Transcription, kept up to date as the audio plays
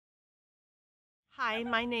Hi,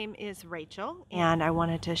 my name is Rachel, and I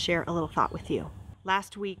wanted to share a little thought with you.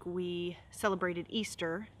 Last week we celebrated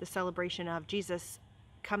Easter, the celebration of Jesus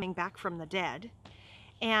coming back from the dead.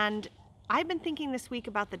 And I've been thinking this week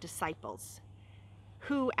about the disciples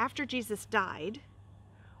who, after Jesus died,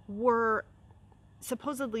 were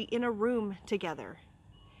supposedly in a room together.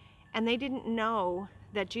 And they didn't know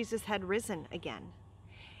that Jesus had risen again.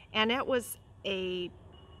 And it was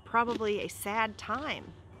probably a sad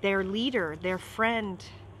time. Their leader, their friend,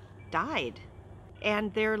 died.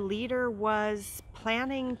 And their leader was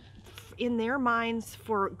planning in their minds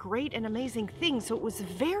for great and amazing things. So it was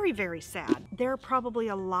very, very sad. There are probably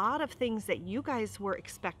a lot of things that you guys were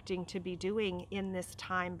expecting to be doing in this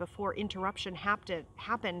time before interruption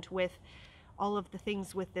happened with all of the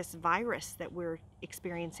things with this virus that we're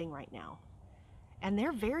experiencing right now. And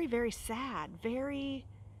they're very, very sad, very,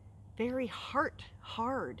 very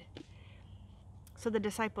hard. So the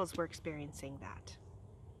disciples were experiencing that.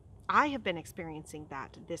 I have been experiencing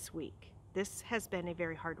that this week. This has been a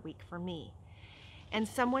very hard week for me. And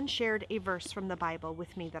someone shared a verse from the Bible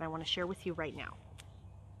with me that I want to share with you right now.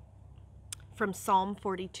 From Psalm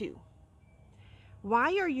 42.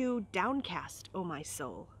 Why are you downcast, O my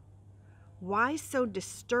soul? Why so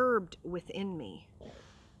disturbed within me?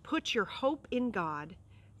 Put your hope in God,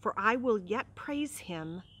 for I will yet praise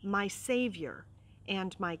him, my Savior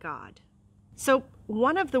and my God. So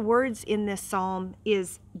one of the words in this psalm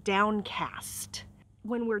is downcast.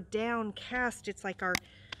 When we're downcast, it's like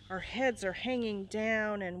our heads are hanging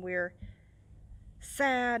down and we're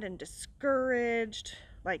sad and discouraged,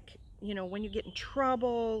 like, you know, when you get in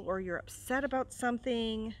trouble or you're upset about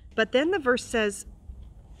something. But then the verse says,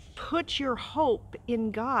 put your hope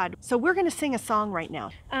in God. So we're going to sing a song right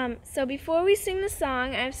now. So before we sing the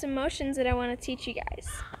song, I have some motions that I want to teach you guys.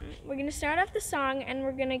 We're going to start off the song and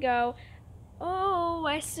we're going to go, oh,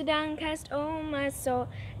 why so downcast, oh my soul.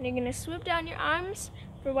 And you're going to swoop down your arms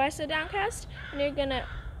for why so downcast, and you're going to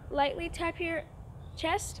lightly tap your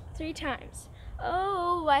chest 3 times.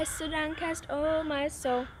 Oh, why so downcast, oh my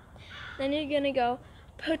soul. Then you're going to go,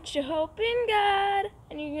 put your hope in God,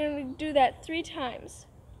 and you're going to do that 3 times.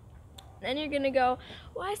 Then you're going to go,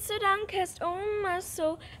 why so downcast, oh my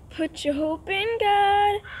soul, put your hope in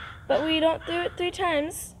God. But we don't do it 3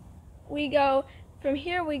 times. We go, from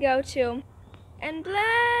here we go to, and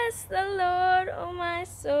bless the Lord, oh my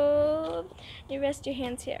soul. You rest your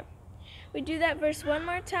hands here. We do that verse one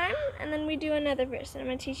more time, and then we do another verse, and I'm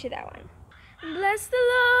going to teach you that one. Bless the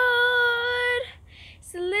Lord,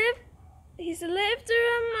 he's the lifter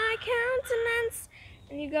of my countenance.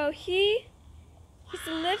 And you go, he's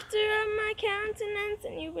the lifter of my countenance,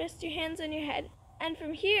 and you rest your hands on your head. And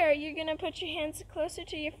from here, you're going to put your hands closer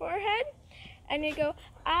to your forehead, and you go,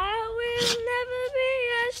 I will never be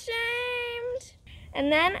ashamed. And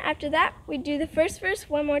then after that, we do the first verse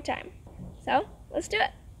one more time. So, let's do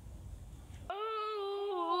it.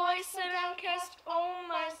 Oh, why so downcast, oh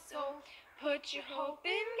my soul, put your hope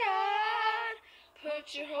in God,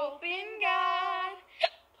 put your hope in God,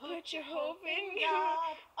 put your hope in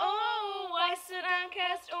God. Oh, why so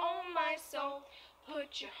downcast, oh my soul,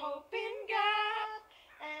 put your hope in God,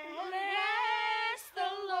 and bless the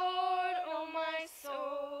Lord, oh my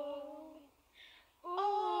soul.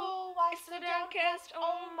 Oh, why so downcast,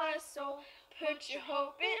 oh my soul, put your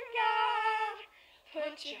hope in God,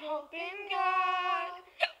 put your hope in God,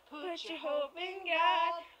 put your hope in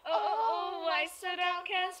God. Oh, why so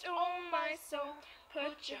downcast, oh my soul,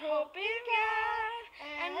 put your hope in God,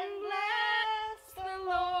 and bless the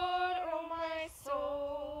Lord, oh my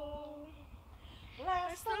soul.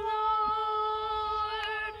 Bless the Lord,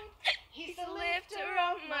 he's the lifter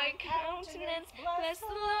of my countenance. Bless the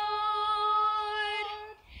Lord,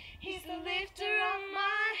 he's the lifter of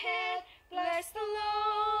my head. Bless the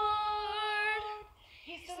Lord,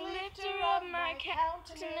 he's the lifter of my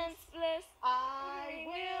countenance. Bless, I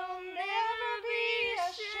will never be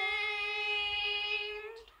ashamed.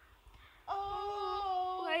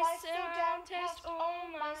 Oh, why so downcast, oh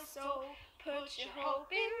my soul, put your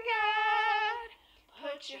hope in God,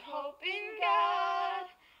 put your hope in God,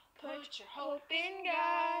 put your hope in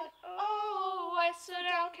God. Oh, why so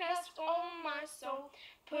downcast, oh my soul,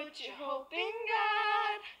 put your hope in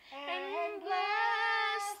God,